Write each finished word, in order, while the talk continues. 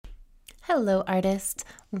Hello, artist.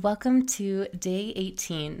 Welcome to day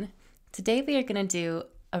 18. Today we are going to do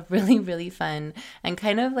a really fun and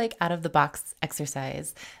kind of like out of the box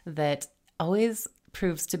exercise that always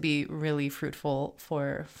proves to be really fruitful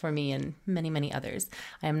for me and many others.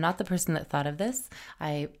 I am not the person that thought of this.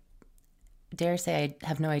 I dare say I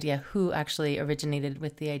have no idea who actually originated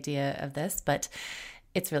with the idea of this, but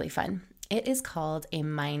it's really fun. It is called a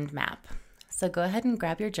mind map. So go ahead and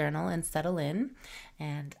grab your journal and settle in,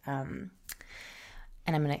 and I'm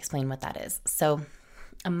going to explain what that is. So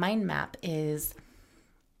a mind map is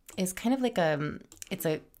kind of like it's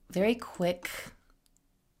a very quick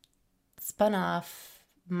spun off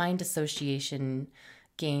mind association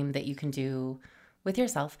game that you can do with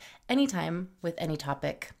yourself anytime with any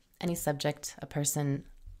topic, any subject, a person,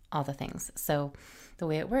 all the things. So the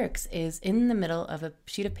way it works is in the middle of a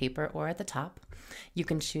sheet of paper or at the top, you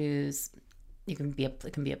can choose. It can be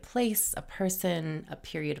a place, a person, a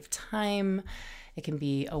period of time. It can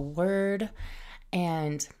be a word.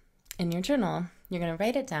 And in your journal, you're going to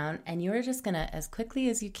write it down, and you're just going to, as quickly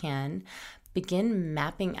as you can, begin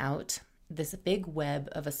mapping out this big web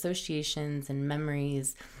of associations and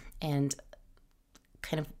memories and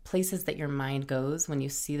kind of places that your mind goes when you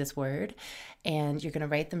see this word. And you're going to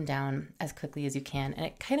write them down as quickly as you can.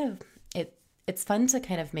 And it's fun to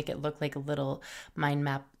kind of make it look like a little mind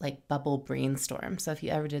map, like bubble brainstorm. So if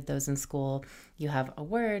you ever did those in school, you have a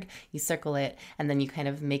word, you circle it, and then you kind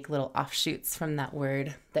of make little offshoots from that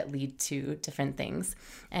word that lead to different things.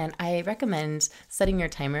 And I recommend setting your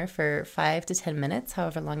timer for 5 to 10 minutes,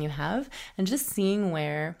 however long you have, and just seeing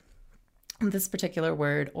where this particular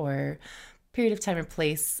word or period of time or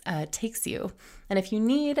place takes you. And if you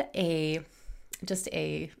need an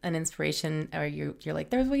inspiration, or you're like,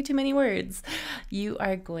 there's way too many words, you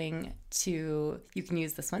can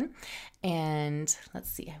use this one. And let's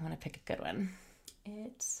see, I want to pick a good one.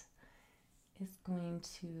 It is going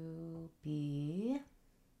to be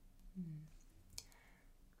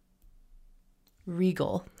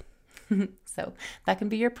regal. So that can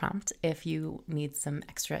be your prompt if you need some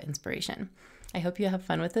extra inspiration. I hope you have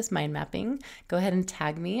fun with this mind mapping. Go ahead and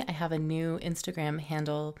tag me. I have a new Instagram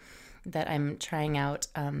handle that I'm trying out,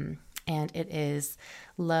 and it is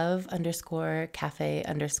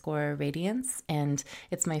love_cafe_radiance, and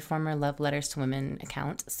it's my former Love Letters to Women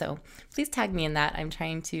account. So please tag me in that. I'm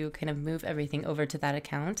trying to kind of move everything over to that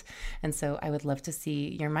account, and so I would love to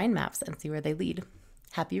see your mind maps and see where they lead.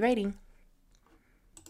 Happy writing!